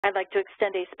I'd like to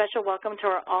extend a special welcome to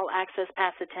our All Access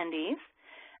Pass attendees.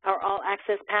 Our All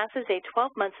Access Pass is a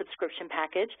 12-month subscription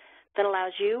package that allows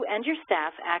you and your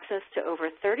staff access to over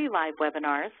 30 live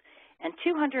webinars and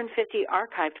 250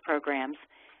 archived programs,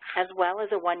 as well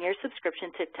as a one-year subscription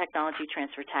to Technology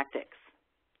Transfer Tactics.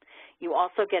 You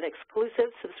also get exclusive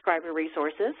subscriber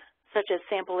resources, such as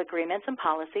sample agreements and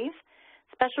policies,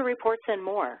 special reports, and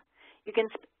more. You can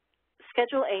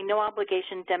schedule a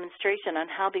no-obligation demonstration on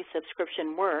how the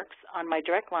subscription works on my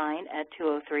direct line at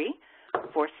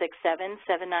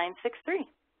 203-467-7963.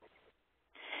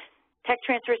 Tech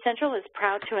Transfer Central is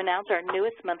proud to announce our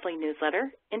newest monthly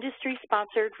newsletter.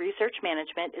 Industry-sponsored research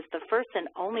management is the first and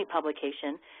only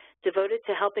publication devoted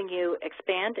to helping you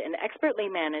expand and expertly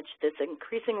manage this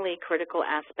increasingly critical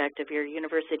aspect of your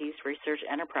university's research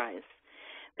enterprise.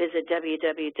 Visit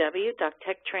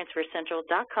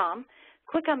www.techtransfercentral.com,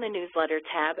 click on the newsletter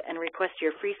tab, and request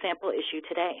your free sample issue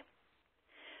today.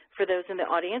 For those in the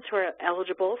audience who are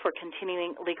eligible for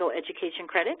continuing legal education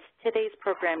credits, today's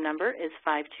program number is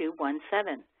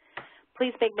 5217.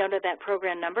 Please make note of that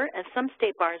program number, as some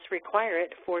state bars require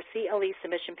it for CLE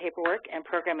submission paperwork and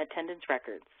program attendance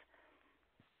records.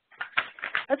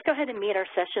 Let's go ahead and meet our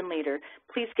session leader.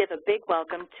 Please give a big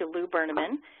welcome to Lou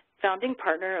Berneman, founding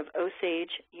partner of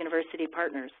Osage University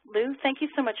Partners. Lou, thank you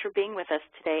so much for being with us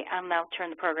today. I'll now turn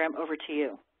the program over to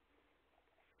you.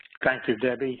 Thank you,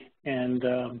 Debbie, and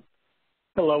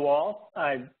hello all.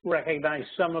 I recognize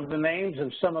some of the names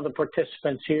of some of the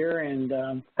participants here,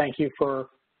 and thank you for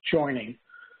joining.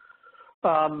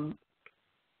 We're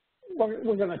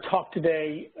going to talk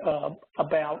today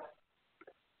about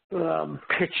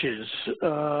pitches.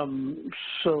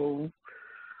 So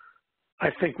I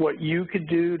think what you could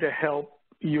do to help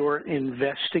your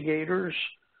investigators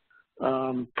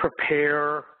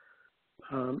prepare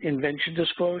invention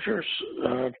disclosures,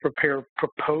 prepare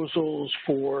proposals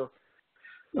for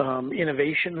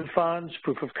innovation funds,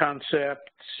 proof of concept,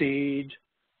 seed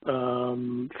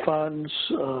funds,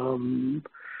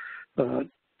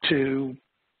 to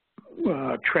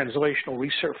translational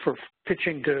research, for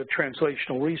pitching to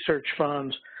translational research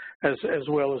funds, as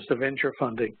well as the venture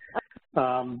funding.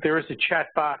 There is a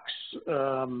chat box.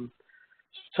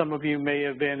 Some of you may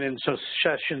have been in some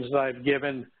sessions that I've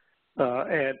given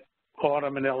at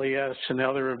Autumn and LES and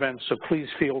other events, so please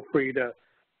feel free to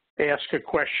ask a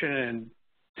question, and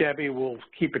Debbie will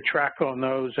keep a track on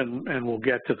those, and we'll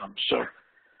get to them. So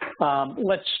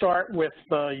let's start with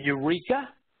Eureka,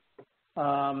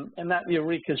 and that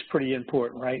Eureka is pretty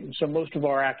important, right? And so most of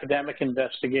our academic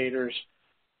investigators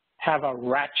have a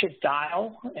ratchet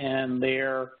dial, and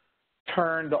they're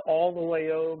turned all the way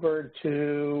over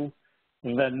to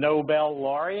the Nobel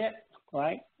laureate,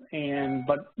 right?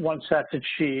 But once that's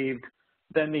achieved,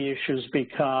 then the issues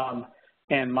become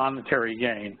and monetary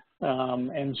gain.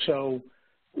 And so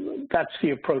that's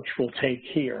the approach we'll take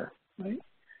here, right?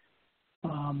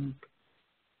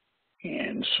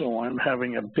 And so I'm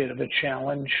having a bit of a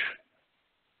challenge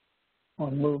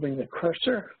on moving the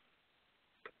cursor.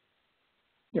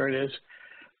 There it is.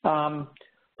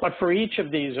 But for each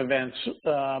of these events,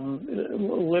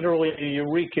 literally the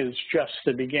Eureka is just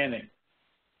the beginning.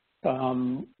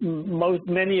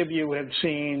 Many of you have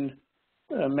seen,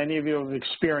 many of you have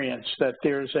experienced that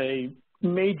there's a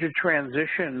major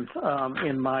transition,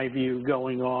 in my view,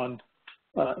 going on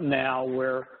now,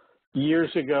 where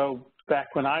years ago,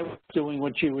 back when I was doing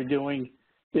what you were doing,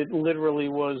 it literally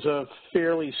was a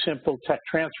fairly simple tech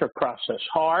transfer process,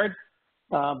 hard,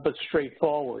 but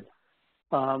straightforward.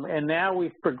 And now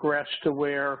we've progressed to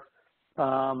where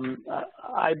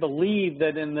I believe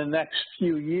that in the next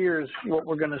few years, what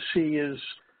we're going to see is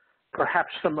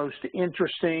perhaps the most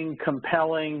interesting,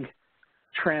 compelling,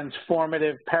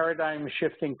 transformative,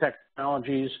 paradigm-shifting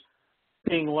technologies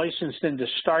being licensed into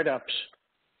startups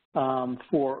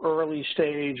for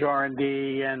early-stage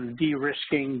R&D and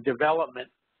de-risking development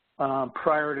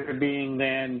prior to being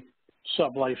then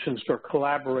sub-licensed or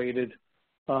collaborated.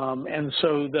 And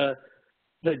so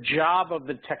the job of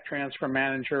the tech transfer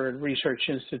manager and research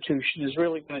institution is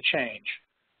really going to change.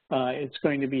 It's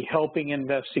going to be helping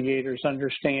investigators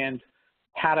understand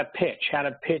how to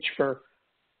pitch for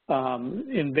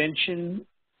invention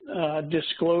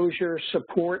disclosure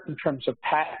support in terms of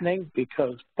patenting,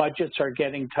 because budgets are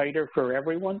getting tighter for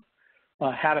everyone,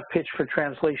 how to pitch for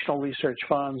translational research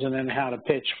funds, and then how to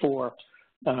pitch for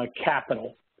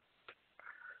capital.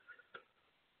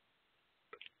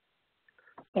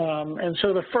 And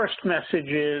so the first message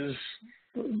is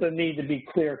the need to be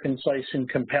clear, concise, and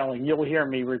compelling. You'll hear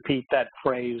me repeat that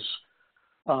phrase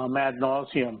ad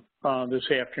nauseum this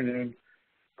afternoon.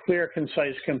 Clear,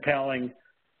 concise, compelling.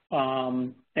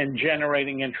 and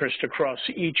generating interest across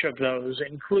each of those,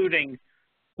 including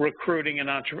recruiting and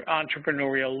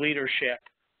entrepreneurial leadership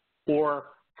or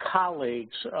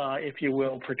colleagues, if you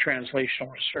will, for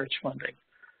translational research funding.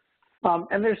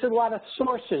 And there's a lot of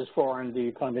sources for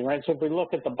R&D funding, right? So if we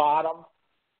look at the bottom,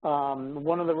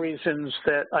 one of the reasons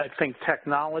that I think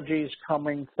technologies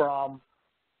coming from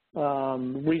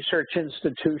research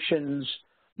institutions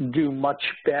do much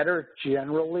better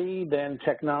generally than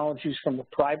technologies from the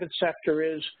private sector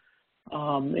is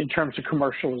in terms of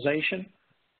commercialization.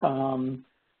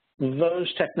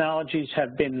 Those technologies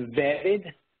have been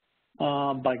vetted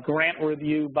by grant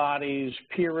review bodies,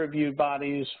 peer review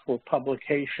bodies for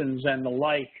publications and the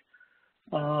like.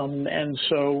 And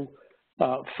so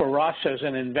for us as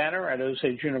an inventor at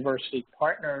Osage University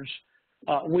Partners,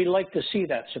 we like to see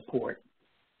that support.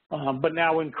 But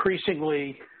now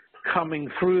increasingly coming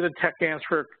through the tech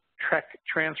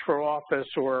transfer office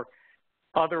or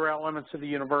other elements of the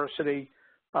university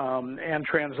and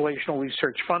translational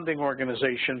research funding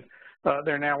organization,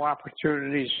 there are now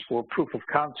opportunities for proof of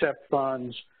concept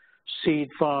funds, seed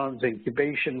funds,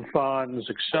 incubation funds,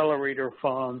 accelerator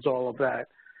funds, all of that.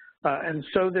 And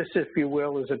so this, if you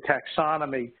will, is a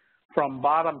taxonomy from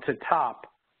bottom to top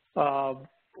of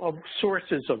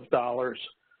sources of dollars.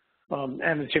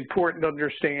 And it's important to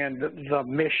understand the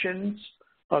missions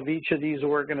of each of these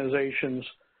organizations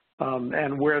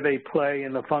and where they play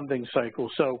in the funding cycle.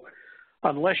 So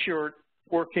unless you're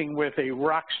working with a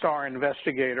rock star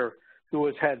investigator who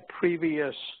has had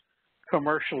previous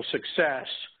commercial success,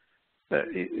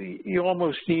 you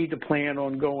almost need to plan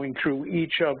on going through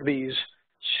each of these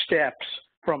steps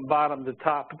from bottom to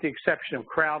top, with the exception of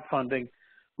crowdfunding,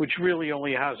 which really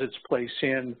only has its place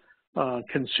in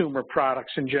consumer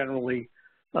products and generally,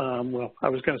 well, I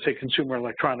was going to say consumer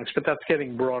electronics, but that's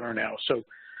getting broader now. So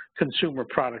consumer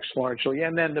products largely.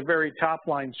 And then the very top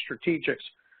line strategics.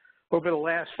 Over the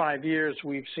last 5 years,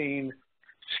 we've seen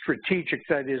strategic,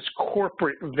 that is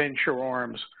corporate venture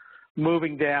arms,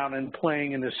 moving down and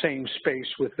playing in the same space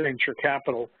with venture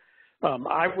capital.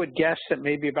 I would guess that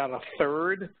maybe about a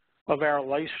third of our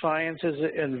life sciences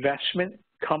investment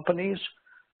companies,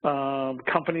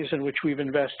 companies in which we've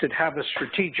invested, have a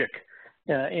strategic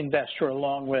investor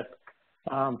along with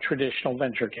traditional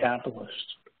venture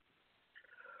capitalists.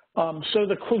 So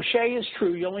the cliche is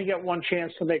true, you only get one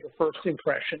chance to make a first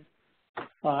impression.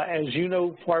 As you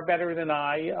know far better than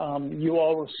I, you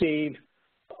all receive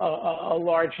a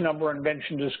large number of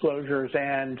invention disclosures,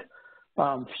 and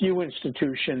few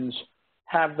institutions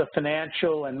have the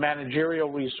financial and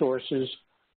managerial resources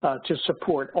to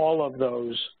support all of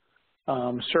those,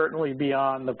 certainly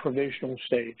beyond the provisional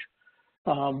stage.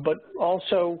 But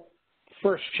also,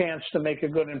 first chance to make a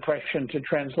good impression to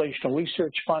translational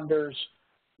research funders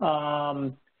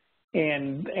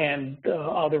and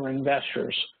other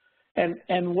investors.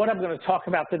 And what I'm going to talk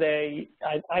about today,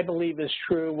 I believe is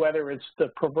true whether it's the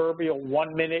proverbial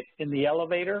 1 minute in the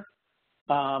elevator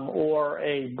or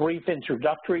a brief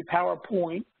introductory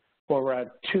PowerPoint or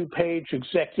a 2-page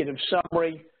executive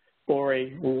summary or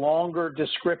a longer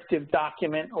descriptive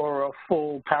document or a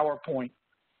full PowerPoint.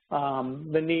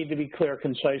 The need to be clear,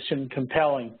 concise, and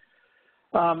compelling.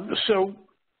 So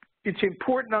it's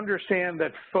important to understand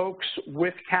that folks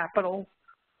with capital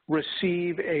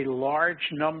receive a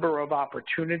large number of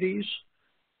opportunities,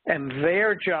 and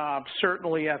their job,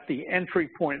 certainly at the entry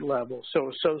point level, so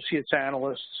associates,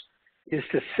 analysts, is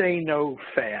to say no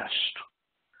fast.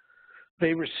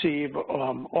 They receive,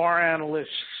 our analysts,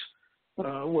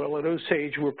 well, at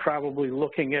Osage, we're probably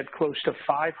looking at close to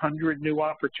 500 new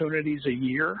opportunities a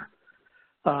year.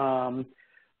 And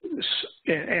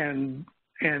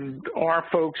our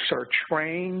folks are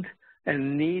trained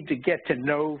and need to get to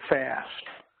know fast.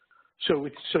 So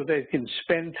they can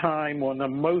spend time on the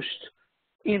most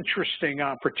interesting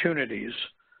opportunities.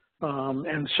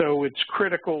 And so it's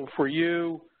critical for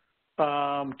you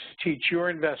to teach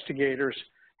your investigators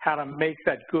how to make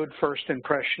that good first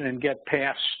impression and get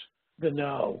past the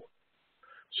no.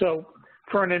 So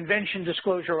for an invention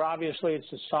disclosure, obviously it's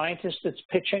the scientist that's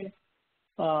pitching.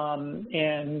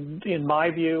 And in my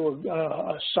view,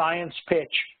 a science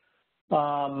pitch,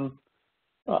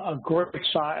 a great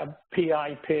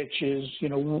PI pitch is, you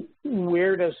know,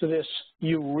 where does this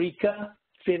eureka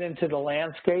fit into the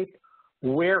landscape?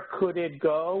 Where could it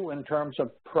go in terms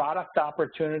of product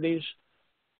opportunities?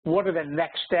 What are the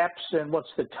next steps and what's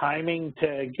the timing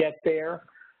to get there?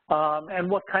 And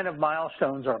what kind of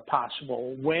milestones are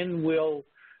possible? When will,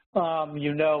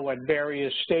 you know, at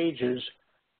various stages,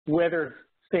 whether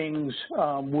things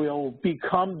will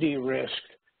become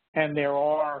de-risked and there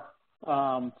are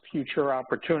future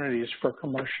opportunities for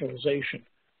commercialization.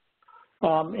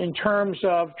 In terms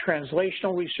of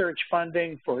translational research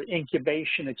funding for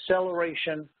incubation,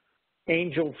 acceleration,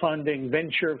 angel funding,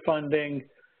 venture funding,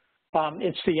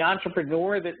 it's the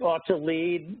entrepreneur that ought to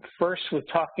lead first with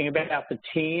talking about the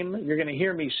team. You're going to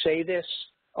hear me say this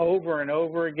over and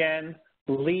over again,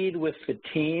 lead with the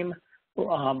team.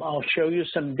 I'll show you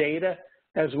some data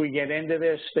as we get into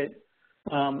this that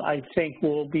I think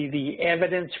will be the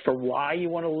evidence for why you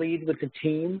want to lead with the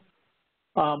team.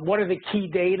 What are the key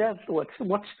data? What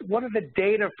are the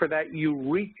data for that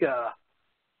eureka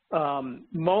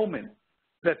moment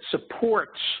that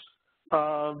supports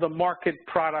the market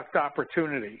product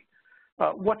opportunity?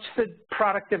 What's the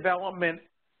product development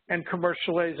and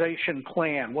commercialization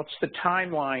plan? What's the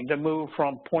timeline to move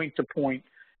from point to point,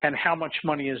 and how much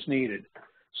money is needed?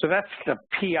 So that's the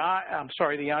the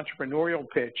entrepreneurial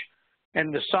pitch.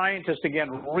 And the scientist,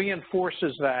 again,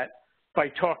 reinforces that by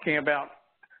talking about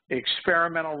the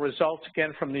experimental results,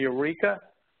 again, from the eureka.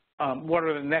 What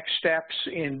are the next steps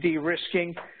in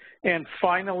de-risking? And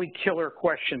finally, killer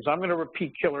questions. I'm going to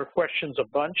repeat killer questions a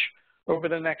bunch over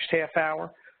the next half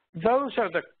hour. Those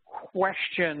are the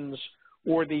questions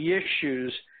or the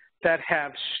issues that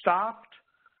have stopped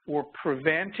or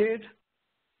prevented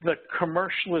the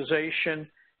commercialization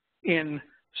in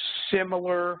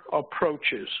similar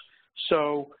approaches.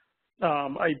 So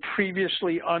a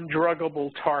previously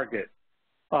undruggable target,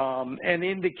 an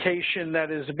indication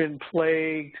that has been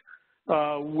plagued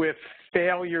with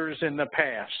failures in the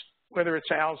past, whether it's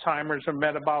Alzheimer's or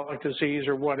metabolic disease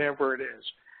or whatever it is.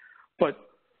 But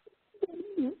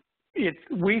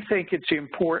we think it's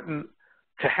important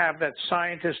to have that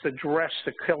scientist address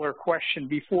the killer question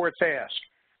before it's asked.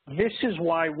 This is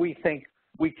why we think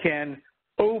we can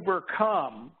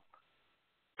overcome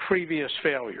previous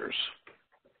failures.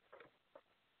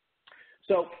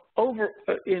 So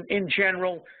in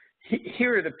general,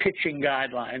 here are the pitching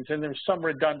guidelines, and there's some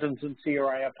redundancy here,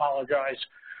 I apologize.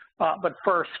 But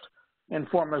first and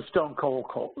foremost,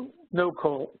 no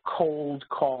cold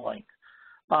calling.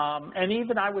 And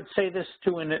even I would say this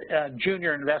to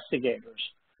junior investigators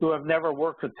who have never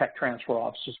worked with tech transfer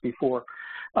offices before.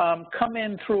 Come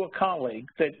in through a colleague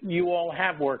that you all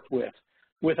have worked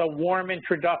with a warm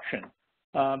introduction,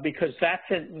 because that's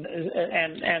it,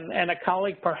 and a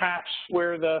colleague perhaps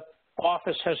where the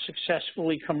office has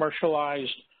successfully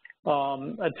commercialized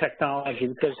a technology,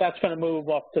 because that's going to move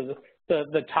up to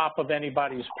the top of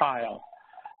anybody's pile.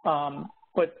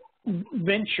 But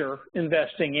venture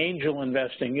investing, angel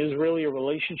investing, is really a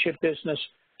relationship business.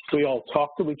 We all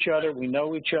talk to each other. We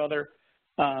know each other.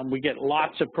 We get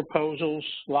lots of proposals,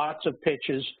 lots of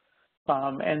pitches.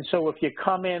 And so if you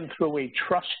come in through a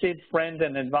trusted friend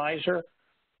and advisor,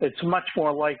 it's much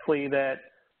more likely that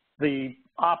the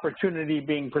opportunity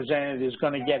being presented is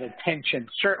going to get attention,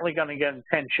 certainly going to get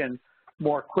attention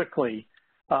more quickly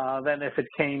than if it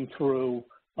came through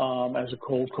as a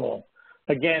cold call.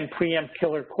 Again, preempt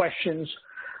killer questions.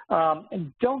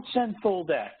 And don't send full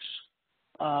decks.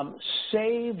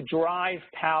 Save dry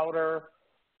powder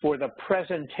for the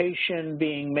presentation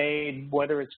being made,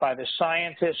 whether it's by the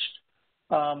scientist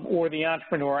or the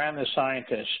entrepreneur and the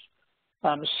scientist.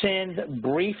 Send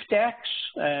brief decks,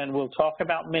 and we'll talk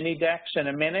about mini decks in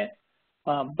a minute,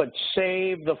 but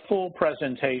save the full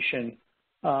presentation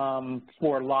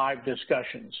for live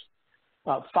discussions.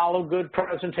 Follow good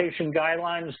presentation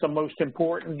guidelines, the most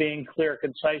important being clear,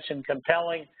 concise, and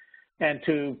compelling, and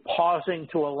pausing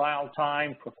to allow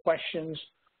time for questions,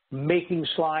 making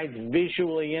slides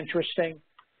visually interesting,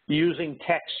 using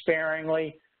text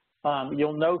sparingly.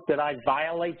 You'll note that I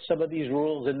violate some of these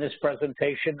rules in this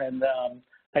presentation, and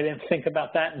I didn't think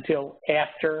about that until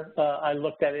after I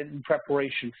looked at it in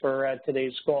preparation for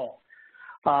today's call.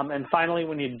 And finally,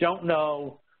 when you don't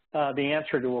know the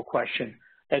answer to a question,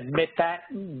 admit that,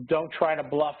 don't try to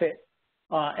bluff it,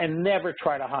 and never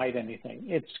try to hide anything.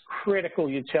 It's critical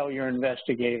you tell your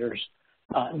investigators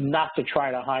not to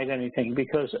try to hide anything,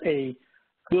 because a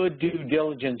good due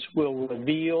diligence will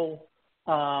reveal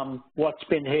what's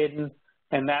been hidden,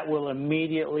 and that will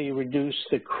immediately reduce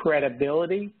the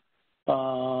credibility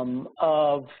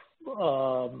of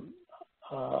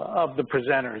the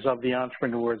presenters, of the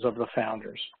entrepreneurs, of the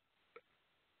founders.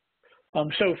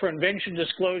 So for invention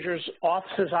disclosures,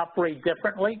 offices operate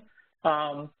differently.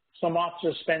 Some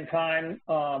offices spend time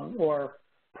or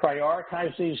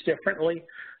prioritize these differently,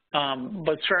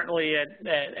 but certainly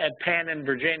at Penn in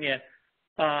Virginia,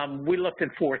 we looked at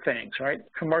 4 things, right?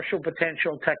 Commercial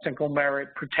potential, technical merit,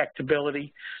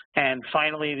 protectability, and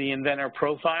finally the inventor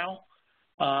profile.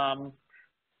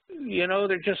 you know,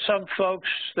 there are just some folks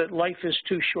that life is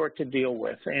too short to deal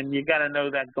with, and you got to know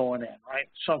that going in, right?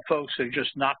 Some folks are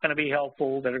just not going to be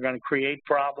helpful, that are going to create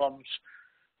problems.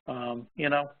 You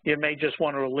know, you may just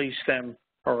want to release them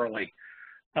early.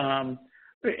 And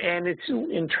it's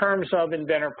in terms of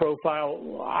inventor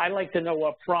profile, I like to know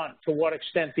up front to what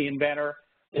extent the inventor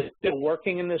is still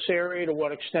working in this area, to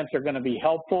what extent they're going to be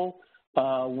helpful,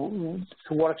 to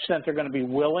what extent they're going to be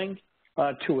willing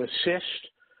to assist,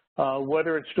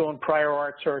 whether it's doing prior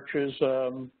art searches,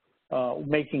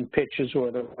 making pitches,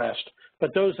 or the rest.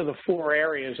 But those are the 4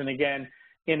 areas. And again,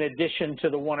 in addition to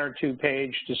the 1 or 2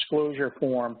 page disclosure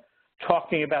form,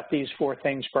 talking about these 4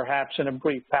 things perhaps in a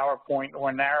brief PowerPoint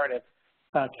or narrative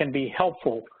can be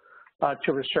helpful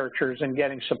to researchers in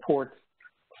getting support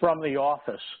from the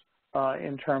office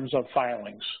in terms of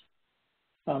filings.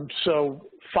 So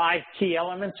 5 key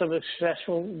elements of a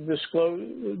successful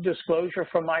disclosure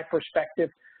from my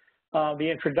perspective: the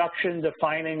introduction,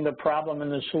 defining the problem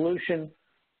and the solution,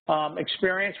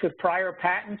 experience with prior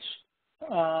patents,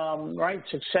 right,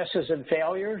 successes and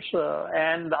failures,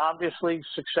 and obviously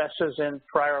successes in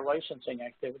prior licensing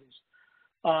activities.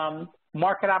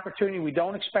 Market opportunity, we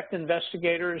don't expect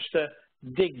investigators to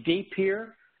dig deep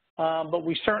here, but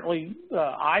we certainly,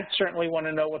 I'd certainly want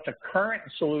to know what the current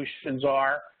solutions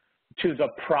are to the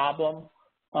problem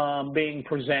being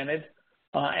presented,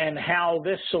 and how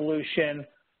this solution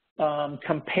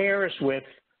compares with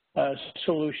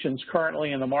solutions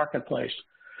currently in the marketplace.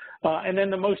 And then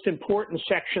the most important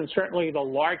section, certainly the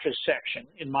largest section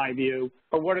in my view,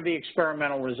 are what are the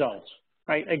experimental results,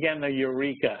 right? Again, the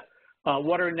eureka.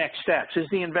 What are next steps? Is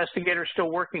the investigator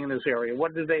still working in this area?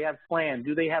 What do they have planned?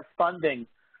 Do they have funding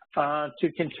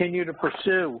to continue to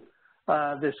pursue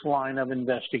this line of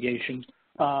investigation?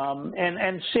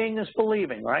 And seeing is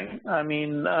believing, right? I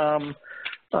mean,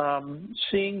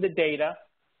 seeing the data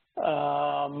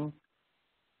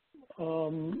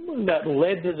that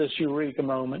led to this eureka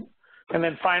moment. And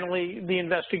then finally, the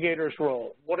investigator's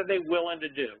role. What are they willing to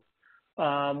do?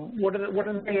 What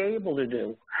are they able to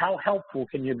do? How helpful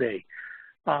can you be?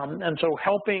 And so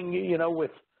helping, you know,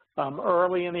 with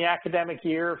early in the academic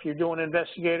year, if you're doing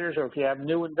investigators or if you have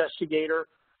new investigator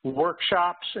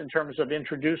workshops in terms of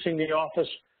introducing the office,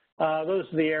 those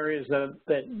are the areas that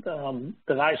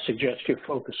I suggest you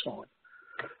focus on.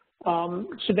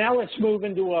 So now let's move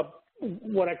into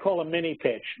what I call a mini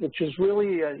pitch, which is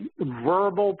really a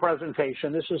verbal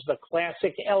presentation. This is the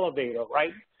classic elevator,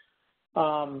 right?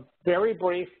 Very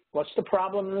brief. What's the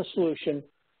problem and the solution?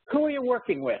 Who are you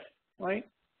working with, right?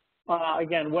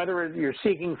 Again, whether you're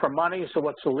seeking for money, so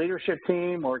what's the leadership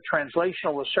team, or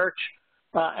translational research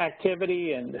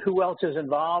activity, and who else is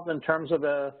involved in terms of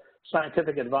a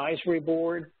scientific advisory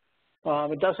board.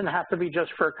 It doesn't have to be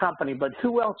just for a company, but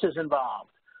who else is involved?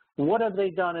 What have they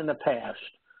done in the past?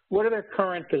 What are their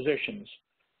current positions?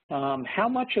 How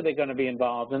much are they going to be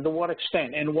involved, and to what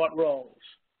extent, and what roles?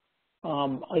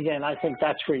 Again, I think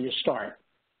that's where you start.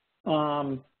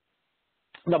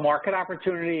 The market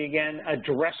opportunity, again,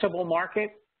 addressable market.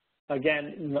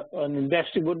 Again, an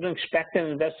investor wouldn't expect an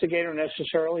investigator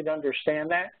necessarily to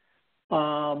understand that.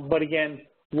 But again,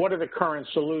 what are the current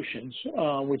solutions,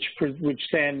 which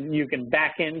then you can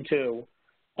back into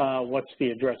what's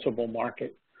the addressable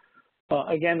market.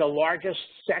 Again, the largest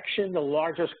section, the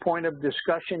largest point of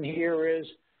discussion here is,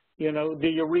 you know, the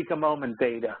eureka moment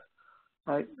data,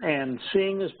 right? And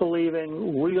seeing is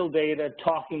believing, real data,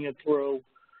 talking it through.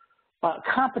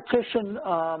 Competition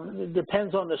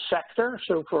depends on the sector.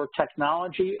 So for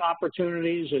technology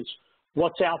opportunities, it's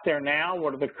what's out there now,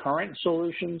 what are the current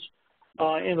solutions.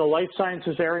 In the life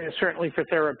sciences area, certainly for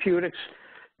therapeutics,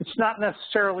 it's not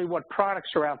necessarily what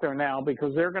products are out there now,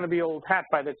 because they're going to be old hat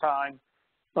by the time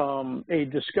a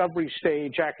discovery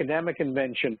stage academic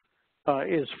invention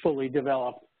is fully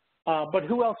developed. But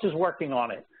who else is working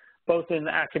on it, both in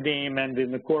academia and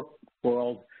in the corporate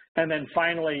world? And then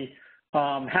finally,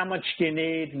 how much do you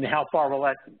need and how far will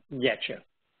that get you?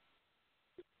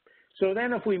 So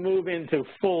then if we move into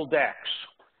full decks,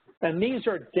 and these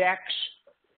are decks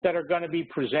that are going to be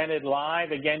presented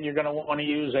live. Again, you're going to want to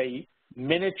use a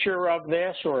miniature of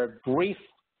this or a brief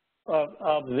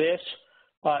of this.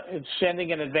 It's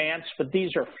sending in advance, but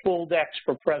these are full decks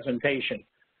for presentation.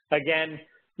 Again,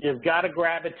 you've got to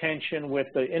grab attention with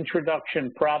the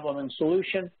introduction, problem, and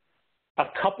solution. A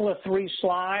couple of 3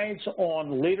 slides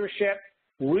on leadership,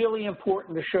 really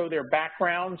important to show their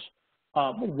backgrounds,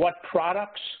 what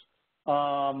products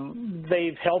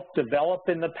they've helped develop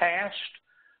in the past,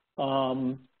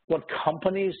 what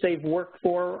companies they've worked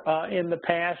for in the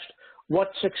past,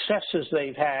 what successes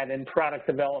they've had in product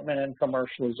development and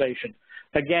commercialization.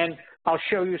 Again, I'll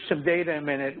show you some data in a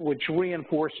minute which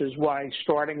reinforces why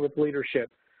starting with leadership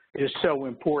is so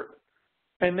important.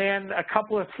 And then a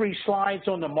couple of 3 slides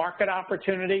on the market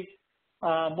opportunity.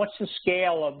 What's the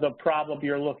scale of the problem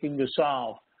you're looking to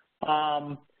solve?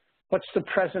 What's the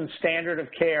present standard of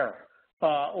care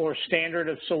or standard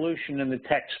of solution in the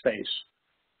tech space?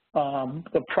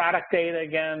 The product data,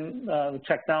 again, the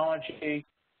technology,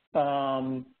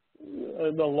 the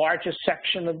largest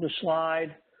section of the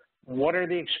slide. What are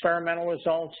the experimental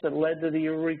results that led to the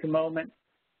eureka moment?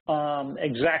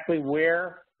 Exactly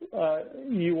where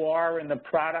you are in the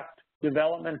product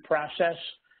development process.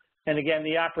 And again,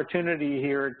 the opportunity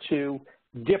here to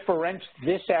differentiate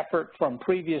this effort from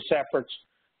previous efforts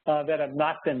that have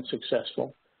not been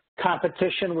successful.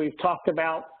 Competition, we've talked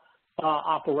about.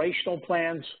 Operational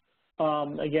plans,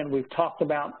 again, we've talked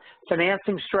about.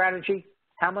 Financing strategy,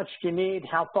 how much do you need?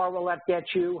 How far will that get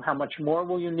you? How much more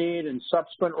will you need in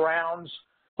subsequent rounds?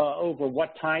 Over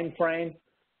what time frame?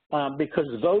 Because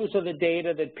those are the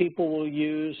data that people will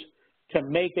use to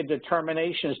make a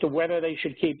determination as to whether they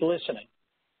should keep listening.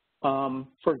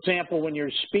 For example, when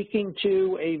you're speaking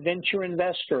to a venture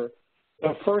investor,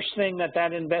 the first thing that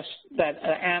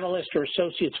analyst or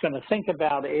associate's going to think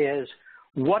about is,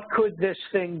 what could this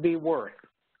thing be worth?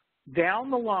 Down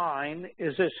the line,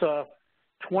 is this a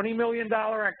 $20 million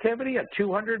activity, a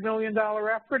 $200 million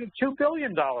effort, a $2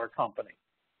 billion company?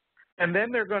 And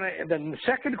then then the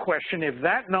second question, if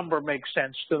that number makes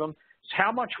sense to them, is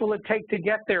how much will it take to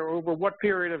get there over what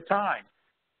period of time?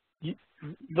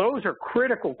 Those are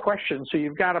critical questions, so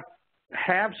you've got to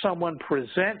have someone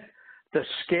present the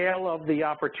scale of the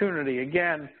opportunity.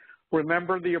 Again,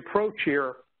 remember the approach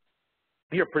here.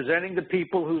 You're presenting to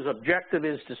people whose objective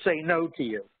is to say no to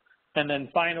you. And then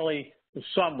finally, the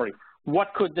summary.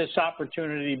 What could this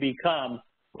opportunity become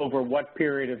over what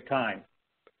period of time?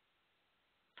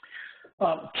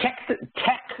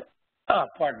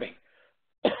 Pardon me.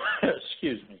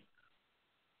 Excuse me.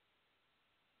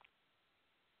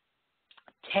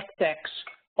 Tech decks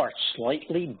are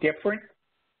slightly different.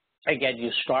 Again,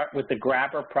 you start with the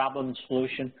grabber, problem,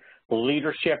 solution.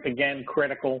 Leadership, again,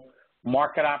 critical.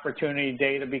 Market opportunity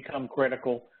data become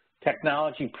critical.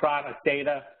 Technology, product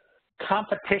data.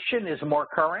 Competition is more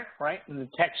current, right? In the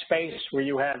tech space where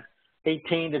you have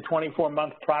 18 to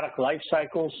 24-month product life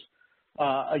cycles,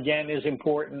 again, is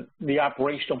important. The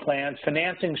operational plans.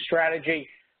 Financing strategy,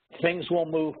 things will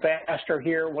move faster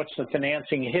here. What's the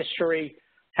financing history?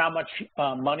 How much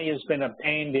money has been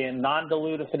obtained in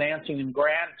non-dilutive financing and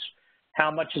grants?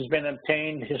 How much has been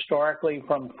obtained historically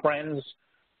from friends,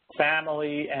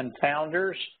 family, and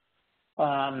founders?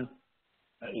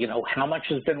 You know, how much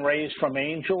has been raised from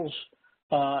angels?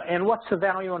 And what's the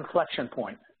value inflection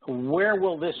point? Where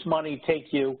will this money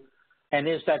take you? And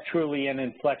is that truly an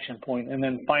inflection point? And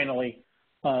then finally,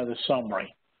 the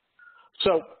summary.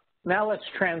 So now let's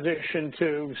transition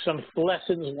to some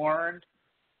lessons learned.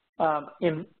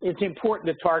 It's important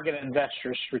to target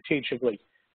investors strategically.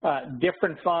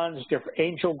 Different funds, different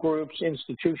angel groups,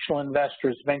 institutional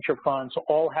investors, venture funds,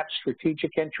 all have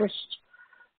strategic interests.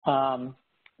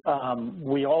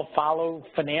 We all follow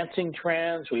financing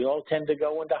trends. We all tend to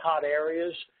go into hot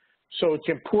areas. So it's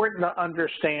important to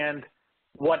understand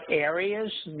what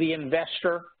areas the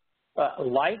investor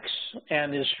likes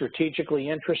and is strategically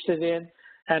interested in,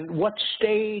 and what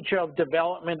stage of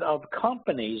development of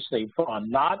companies they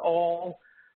fund. Not all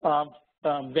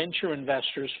venture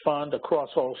investors fund across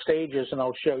all stages, and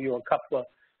I'll show you a couple of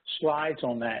slides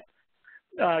on that.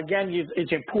 Again,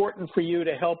 it's important for you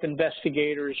to help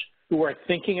investigators who are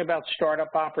thinking about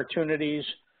startup opportunities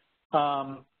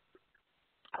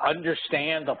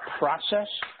understand the process,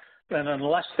 and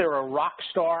unless they're a rock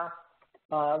star,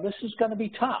 this is going to be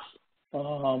tough.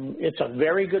 It's a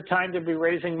very good time to be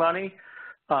raising money.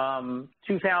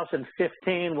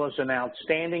 2015 was an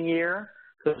outstanding year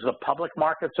because the public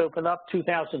markets opened up.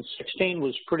 2016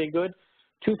 was pretty good.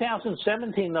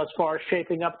 2017 thus far is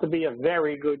shaping up to be a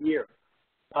very good year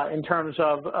in terms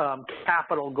of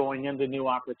capital going into new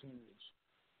opportunities.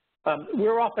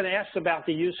 We're often asked about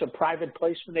the use of private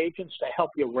placement agents to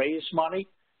help you raise money.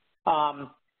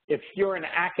 If you're an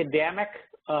academic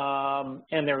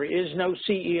and there is no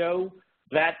CEO,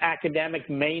 that academic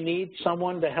may need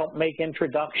someone to help make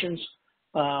introductions.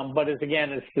 But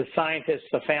again, it's the scientists,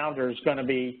 the founders, going to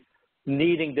be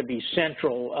needing to be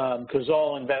central because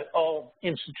all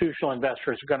institutional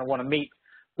investors are going to want to meet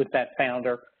with that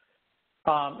founder.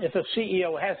 If a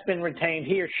CEO has been retained,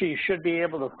 he or she should be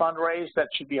able to fundraise. That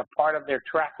should be a part of their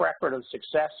track record of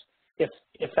success. If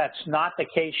that's not the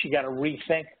case, you got to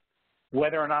rethink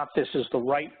whether or not this is the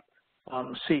right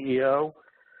CEO.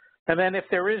 And then if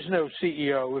there is no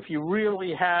CEO, if you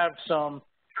really have some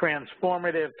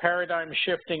transformative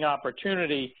paradigm-shifting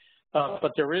opportunity,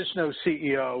 but there is no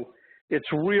CEO, it's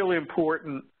really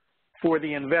important for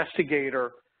the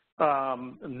investigator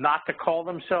not to call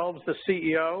themselves the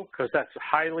CEO, because that's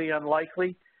highly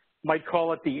unlikely. Might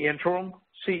call it the interim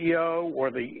CEO or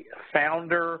the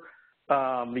founder,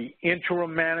 the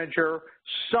interim manager,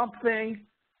 something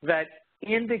that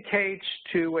indicates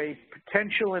to a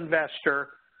potential investor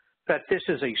that this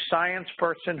is a science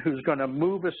person who's going to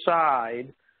move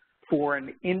aside for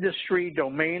an industry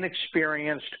domain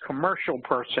experienced commercial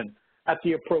person at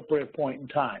the appropriate point in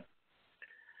time.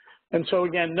 And so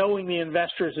again, knowing the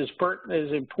investors is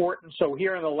important. So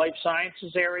here in the life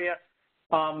sciences area,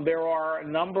 there are a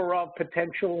number of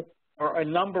potential or a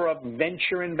number of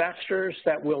venture investors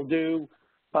that will do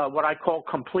what I call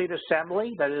complete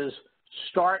assembly, that is,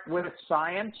 start with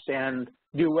science and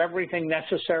do everything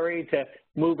necessary to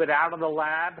move it out of the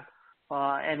lab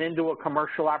and into a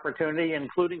commercial opportunity,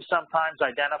 including sometimes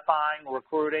identifying,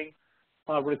 recruiting,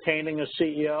 retaining a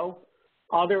CEO.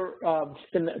 Other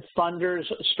funders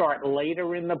start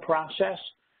later in the process,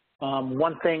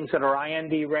 one things that are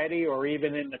IND ready or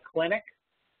even in the clinic.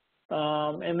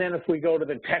 And then if we go to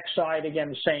the tech side,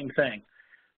 again, same thing.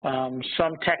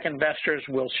 Some tech investors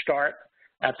will start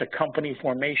at the company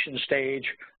formation stage.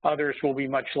 Others will be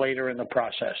much later in the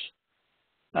process.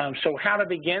 So how to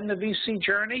begin the VC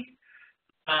journey?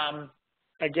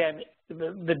 Again,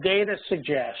 the data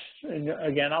suggests, and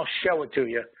again, I'll show it to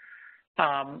you,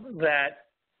 that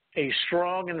a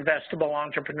strong investable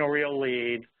entrepreneurial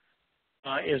lead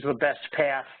is the best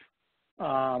path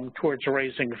towards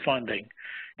raising funding.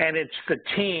 And it's the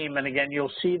team, and again,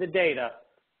 you'll see the data,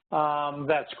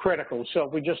 that's critical. So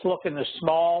if we just look in the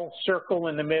small circle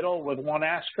in the middle with one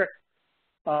asterisk,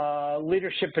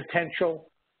 leadership potential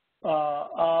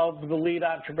of the lead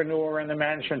entrepreneur and the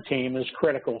management team is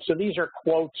critical. So these are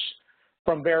quotes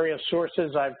from various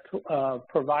sources. I've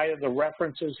provided the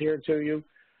references here to you.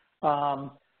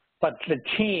 But the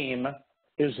team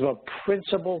is the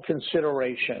principal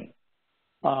consideration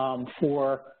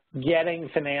for getting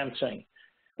financing.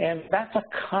 And that's a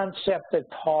concept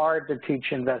that's hard to teach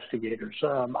investigators.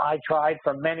 I tried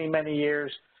for many, many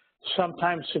years,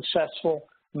 sometimes successful,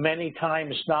 many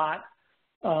times not,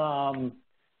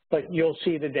 but you'll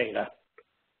see the data.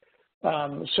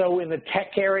 So in the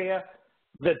tech area,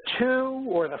 the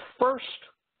first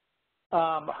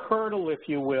hurdle, if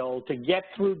you will, to get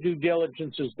through due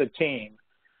diligence is the team.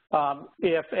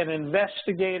 If an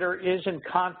investigator isn't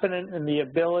confident in the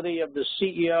ability of the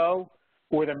CEO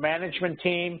or the management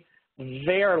team,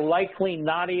 they are likely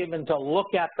not even to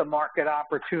look at the market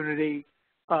opportunity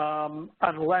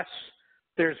unless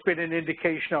there's been an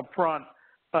indication up front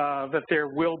that there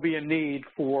will be a need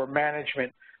for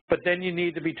management. But then you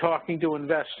need to be talking to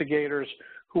investigators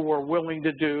who are willing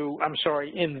to do,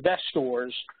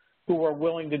 investors who are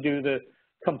willing to do the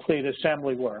complete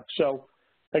assembly work. So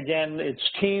again, it's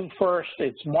team first,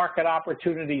 it's market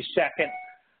opportunity second,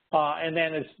 and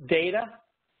then it's data.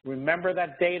 Remember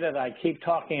that data that I keep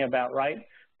talking about, right?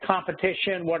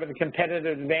 Competition, what are the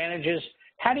competitive advantages?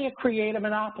 How do you create a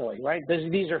monopoly, right?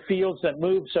 These are fields that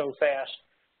move so fast.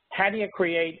 How do you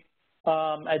create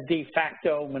a de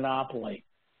facto monopoly?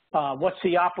 What's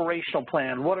the operational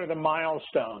plan? What are the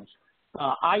milestones?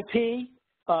 IP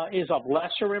is of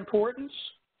lesser importance.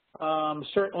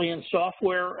 Certainly in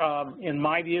software, in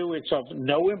my view, it's of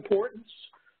no importance.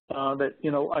 That,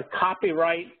 you know, a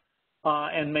copyright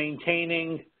and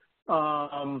maintaining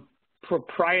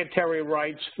proprietary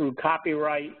rights through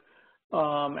copyright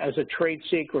as a trade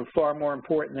secret far more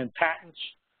important than patents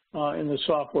in the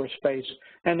software space.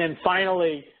 And then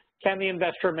finally, can the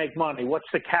investor make money? What's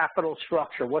the capital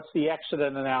structure? What's the exit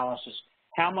analysis?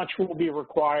 How much will be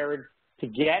required to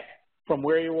get from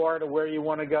where you are to where you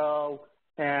want to go?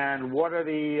 And what are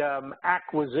the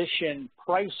acquisition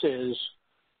prices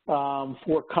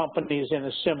for companies in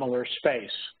a similar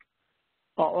space?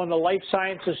 On the life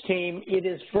sciences team, it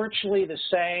is virtually the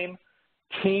same.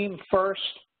 Team first,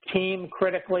 team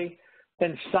critically,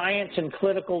 then science and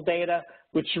clinical data,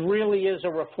 which really is a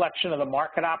reflection of the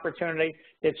market opportunity.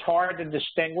 It's hard to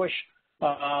distinguish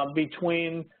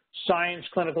between science,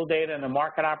 clinical data, and the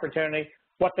market opportunity.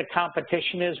 What the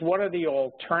competition is, what are the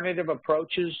alternative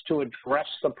approaches to address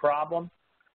the problem.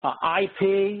 IP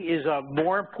is of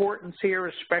more importance here,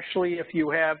 especially if you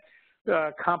have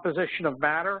composition of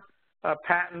matter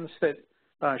patents that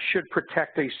should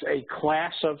protect a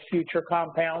class of future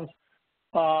compounds.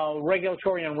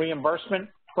 Regulatory and reimbursement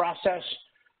process.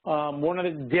 One of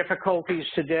the difficulties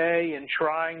today in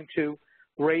trying to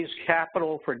raise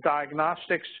capital for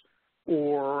diagnostics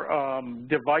or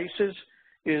devices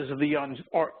is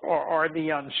are the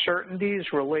uncertainties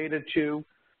related to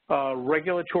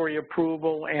regulatory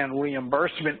approval and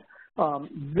reimbursement.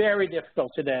 Very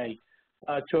difficult today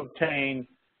to obtain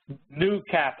new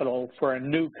capital for a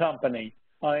new company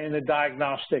in the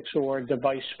diagnostics or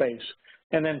device space.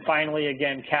 And then finally,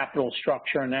 again, capital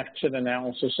structure and exit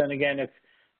analysis. And again, if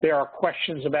there are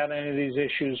questions about any of these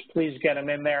issues, please get them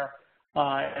in there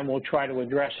and we'll try to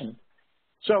address them.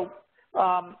 So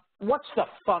what's the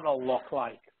funnel look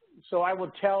like? So I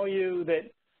will tell you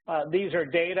that these are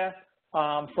data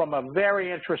from a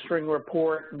very interesting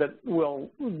report that we'll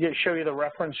show you the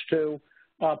reference to,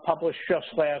 published just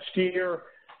last year.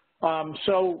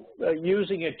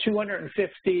 Using a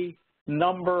 250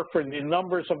 number for the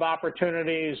numbers of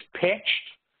opportunities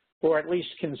pitched or at least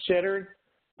considered,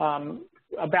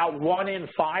 about 1 in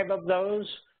 5 of those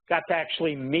got to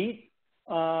actually meet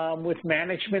with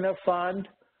management of fund.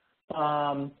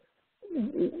 1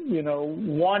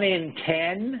 in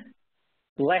 10,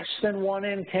 less than 1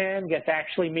 in 10 get to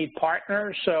actually meet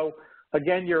partners. So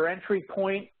again, your entry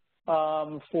point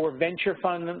for venture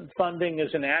funding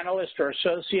as an analyst or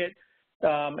associate,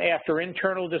 after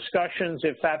internal discussions,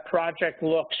 if that project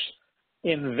looks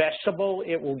investable,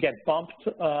 it will get bumped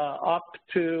up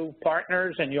to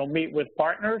partners and you'll meet with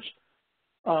partners.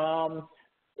 About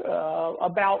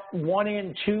 1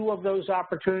 in 2 of those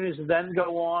opportunities then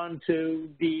go on to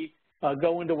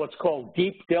go into what's called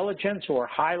deep diligence or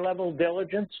high-level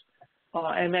diligence.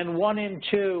 And then 1 in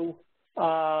 2,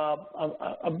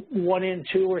 1 in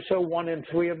 2 or so, 1 in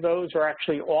 3 of those are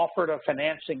actually offered a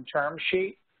financing term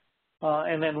sheet.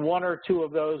 And then 1 or 2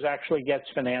 of those actually gets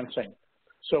financing.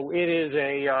 So it is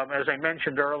as I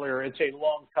mentioned earlier, it's a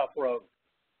long, tough road.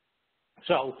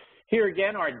 So here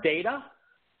again, our data.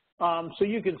 So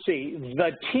you can see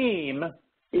the team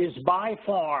is by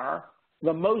far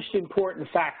the most important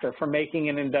factor for making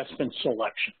an investment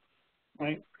selection,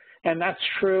 right? And that's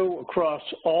true across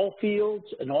all fields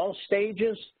and all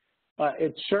stages.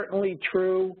 It's certainly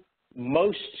true,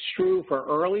 most true for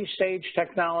early stage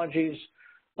technologies,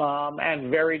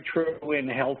 and very true in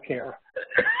healthcare,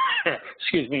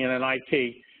 excuse me, and in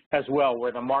IT as well,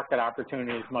 where the market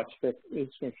opportunity is much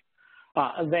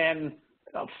then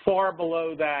far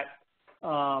below that,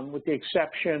 with the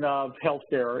exception of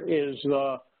healthcare, is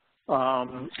the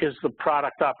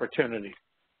product opportunity.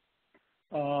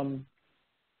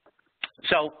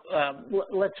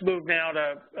 Let's move now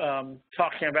to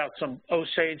talking about some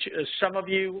Osage. Some of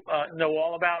you know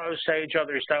all about Osage,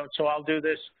 others don't, so I'll do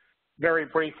this very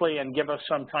briefly and give us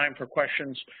some time for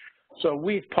questions. So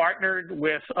we've partnered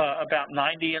with about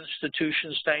 90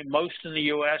 institutions today, most in the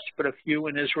U.S., but a few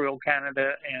in Israel,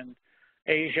 Canada, and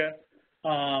Asia.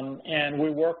 And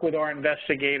we work with our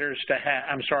investigators to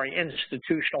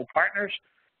institutional partners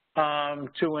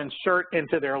to insert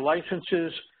into their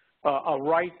licenses a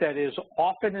right that is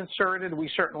often inserted. We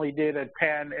certainly did at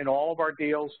Penn in all of our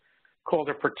deals, called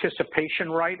a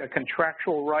participation right, a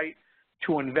contractual right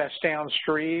to invest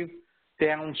downstream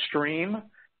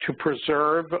to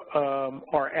preserve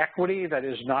our equity, that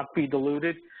is not be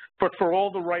diluted. But for all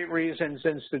the right reasons,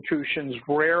 institutions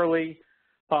rarely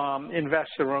invest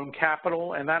their own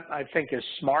capital, and that I think is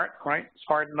smart, right? It's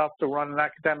hard enough to run an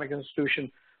academic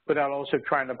institution without also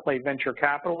trying to play venture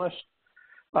capitalist.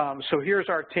 So here's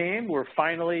our team. We're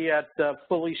finally at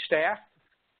fully staffed.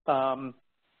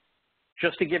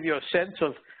 Just to give you a sense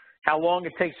of how long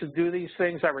it takes to do these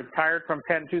things, I retired from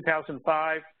Penn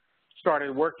 2005,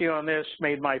 started working on this,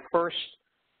 made my first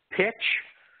pitch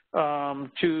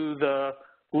to the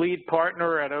lead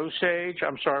partner at Osage,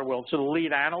 to the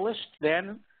lead analyst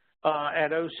then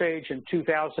at Osage in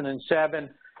 2007.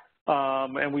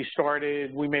 And we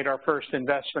made our first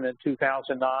investment in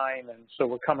 2009, and so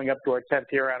we're coming up to our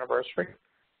 10th year anniversary.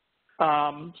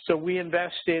 So we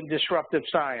invest in disruptive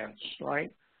science,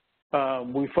 right?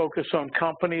 We focus on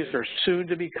companies or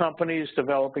soon-to-be companies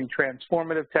developing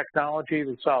transformative technology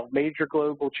that solve major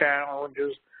global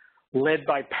challenges led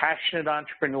by passionate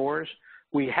entrepreneurs.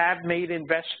 We have made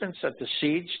investments at the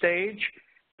seed stage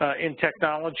in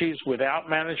technologies without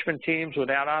management teams,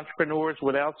 without entrepreneurs,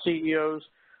 without CEOs,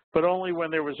 but only when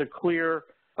there was a clear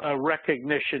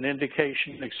recognition,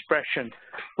 indication, expression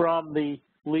from the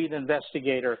lead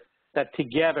investigator that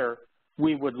together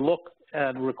we would look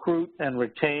and recruit and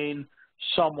retain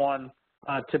someone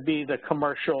to be the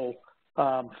commercial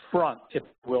front, if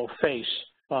you will, face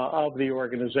of the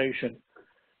organization.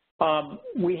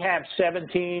 We have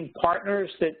 17 partners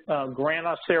that grant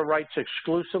us their rights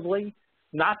exclusively,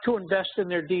 not to invest in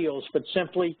their deals, but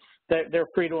simply that they're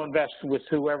free to invest with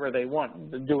whoever they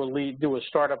want, do a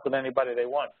startup with anybody they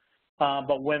want.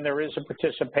 but when there is a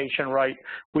participation right,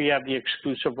 we have the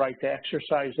exclusive right to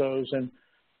exercise those, and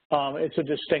it's a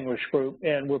distinguished group,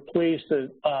 and we're pleased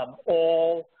that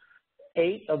all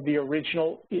 8 of the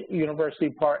original university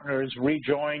partners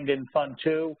rejoined in Fund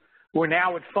 2. We're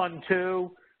now at Fund 2,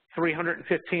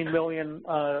 $315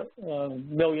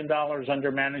 million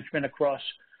under management across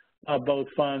both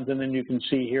funds, and then you can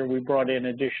see here we brought in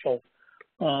additional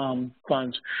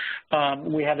funds.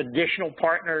 We have additional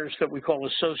partners that we call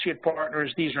associate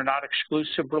partners. These are not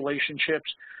exclusive relationships.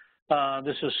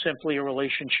 This is simply a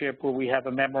relationship where we have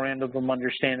a memorandum of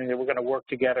understanding that we're going to work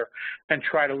together and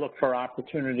try to look for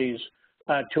opportunities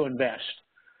to invest.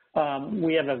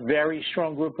 We have a very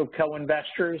strong group of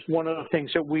co-investors. One of the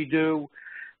things that we do,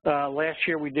 last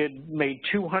year we made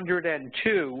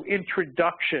 202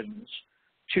 introductions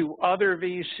to other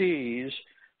VCs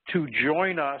to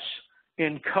join us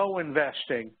in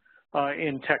co-investing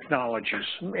in technologies,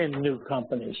 in new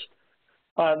companies.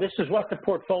 This is what the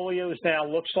portfolios now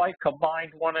looks like,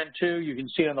 combined 1 and 2. You can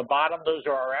see on the bottom, those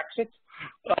are our exits.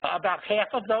 About half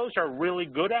of those are really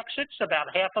good exits. About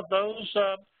half of those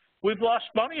we've lost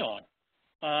money on.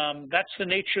 That's the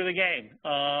nature of the game.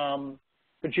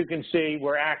 But you can see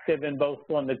we're active in both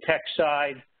on the tech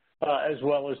side as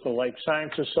well as the life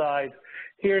sciences side.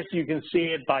 Here you can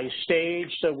see it by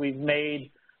stage. So we've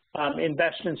made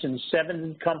investments in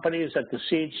 7 companies at the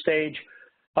seed stage.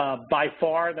 By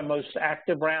far, the most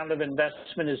active round of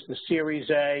investment is the Series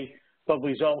A, but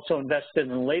we've also invested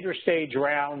in later stage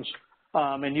rounds,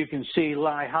 and you can see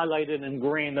highlighted in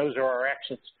green, those are our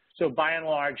exits. So by and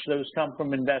large, those come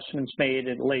from investments made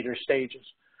at later stages.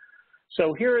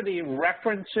 So here are the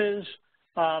references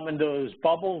and those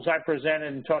bubbles I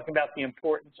presented and talking about the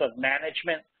importance of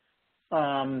management.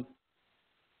 And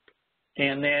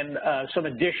then some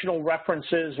additional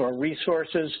references or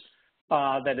resources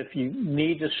that if you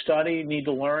need to study, need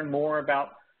to learn more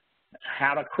about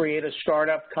how to create a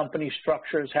startup, company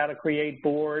structures, how to create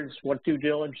boards, what due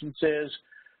diligence is,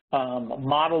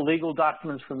 model legal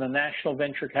documents from the National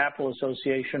Venture Capital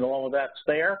Association, all of that's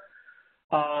there.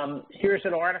 Here's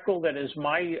an article that is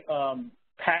my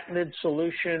patented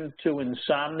solution to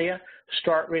insomnia.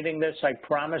 Start reading this, I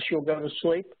promise you'll go to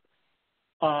sleep.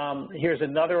 Here's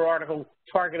another article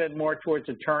targeted more towards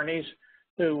attorneys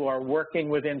who are working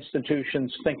with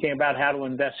institutions thinking about how to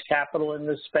invest capital in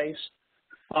this space.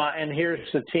 And here's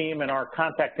the team and our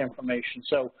contact information.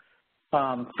 So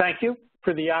thank you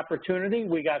for the opportunity.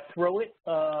 We got through it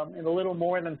in a little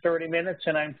more than 30 minutes,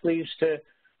 and I'm pleased to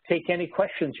take any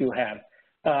questions you have.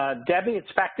 Debbie,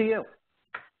 it's back to you.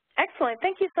 Excellent.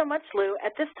 Thank you so much, Lou.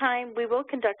 At this time, we will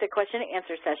conduct a question and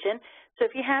answer session. So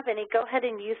if you have any, go ahead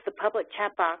and use the public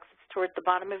chat box towards the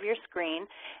bottom of your screen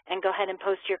and go ahead and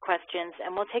post your questions,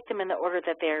 and we'll take them in the order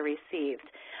that they are received.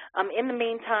 In the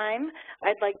meantime,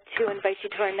 I'd like to invite you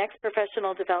to our next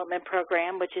professional development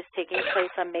program, which is taking place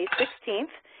on May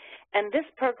 16th. And this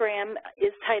program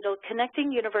is titled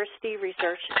Connecting University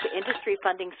Research to Industry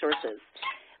Funding Sources.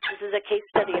 This is a case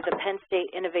study of the Penn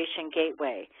State Innovation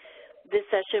Gateway. This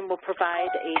session will provide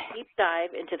a deep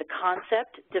dive into the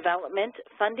concept, development,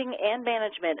 funding, and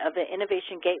management of the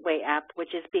Innovation Gateway app,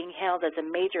 which is being hailed as a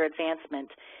major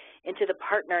advancement into the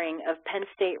partnering of Penn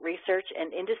State research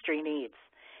and industry needs.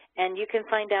 And you can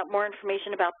find out more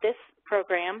information about this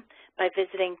program by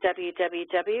visiting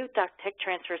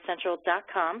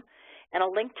www.techtransfercentral.com. And a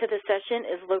link to the session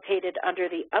is located under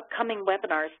the Upcoming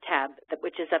Webinars tab,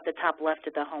 which is at the top left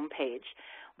of the home page.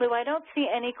 Lou, I don't see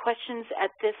any questions at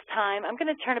this time. I'm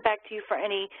going to turn it back to you for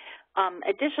any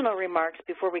additional remarks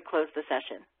before we close the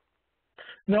session.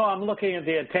 No, I'm looking at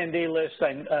the attendee list.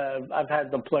 I've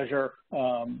had the pleasure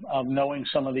of knowing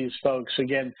some of these folks.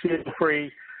 Again, feel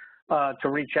free to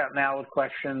reach out now with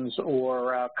questions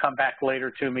or come back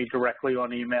later to me directly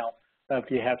on email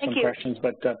if you have some questions.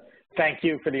 But thank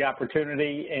you for the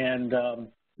opportunity, and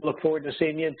look forward to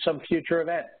seeing you at some future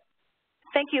event.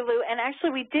 Thank you, Lou. And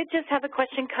actually, we did just have a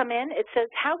question come in. It says,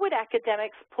 how would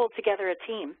academics pull together a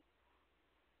team?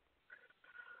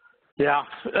 Yeah.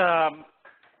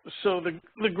 So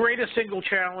the greatest single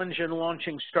challenge in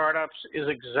launching startups is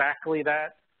exactly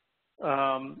that.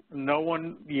 No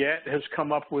one yet has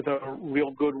come up with a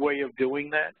real good way of doing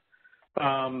that.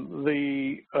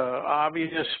 The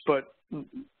obvious but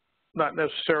not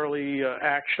necessarily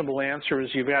actionable answer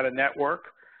is you've got a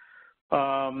network.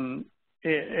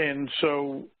 And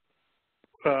so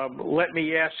let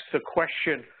me ask the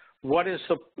question,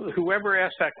 whoever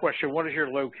asked that question, what is your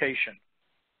location,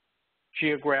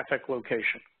 geographic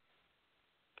location?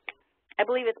 I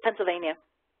believe it's Pennsylvania.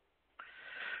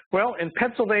 Well, in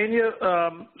Pennsylvania,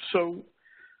 so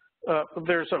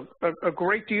there's a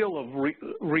great deal of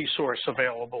resource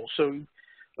available. So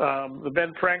the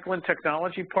Ben Franklin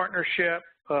Technology Partnership,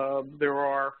 there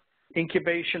are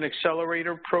incubation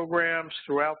accelerator programs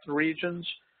throughout the regions.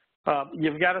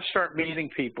 You've got to start meeting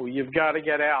people. You've got to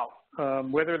get out,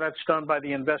 whether that's done by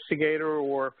the investigator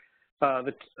or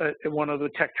one of the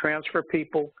tech transfer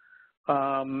people.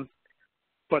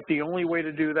 But the only way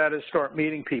to do that is start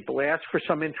meeting people. Ask for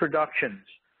some introductions.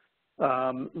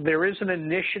 There is an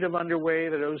initiative underway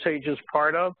that Osage is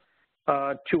part of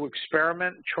to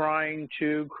experiment trying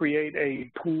to create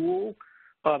a pool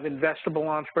of investable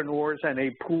entrepreneurs and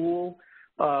a pool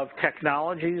of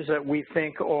technologies that we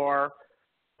think are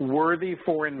worthy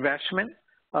for investment,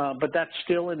 but that's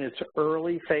still in its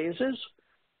early phases.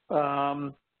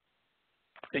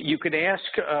 You could ask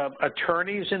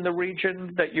attorneys in the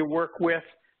region that you work with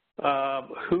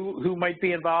who might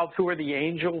be involved, who are the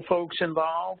angel folks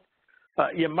involved.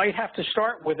 You might have to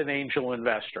start with an angel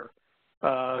investor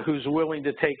who's willing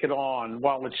to take it on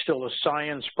while it's still a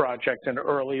science project and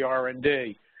early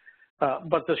R&D.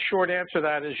 But the short answer to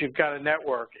that is you've got a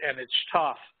network, and it's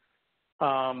tough.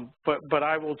 But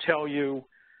I will tell you,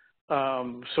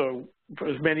 so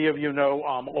as many of you know,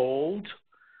 I'm old.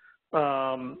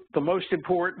 The most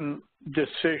important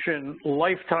decision,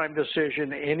 lifetime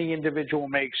decision any individual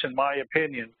makes, in my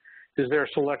opinion, is their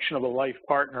selection of a life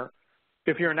partner.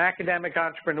 If you're an academic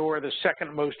entrepreneur, the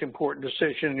second most important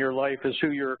decision in your life is who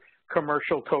your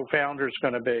commercial co-founder is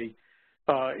going to be.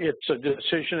 It's a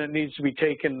decision that needs to be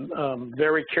taken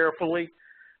very carefully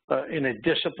in a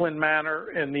disciplined manner,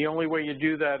 and the only way you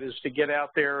do that is to get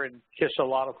out there and kiss a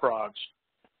lot of frogs.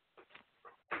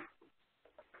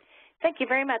 Thank you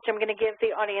very much. I'm going to give the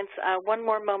audience one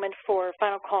more moment for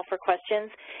final call for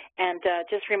questions, and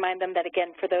just remind them that,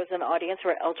 again, for those in the audience who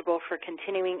are eligible for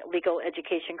continuing legal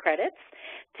education credits,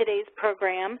 today's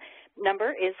program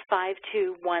number is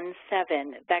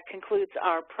 5217. That concludes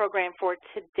our program for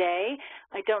today.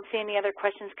 I don't see any other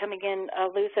questions coming in,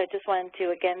 Luz. I just wanted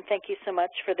to, again, thank you so much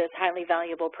for this highly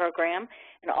valuable program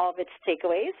and all of its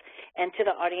takeaways. And to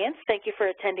the audience, thank you for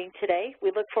attending today. We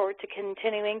look forward to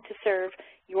continuing to serve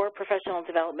your professional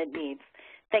development needs.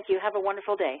 Thank you. Have a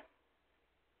wonderful day.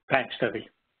 Thanks, Debbie.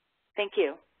 Thank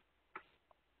you.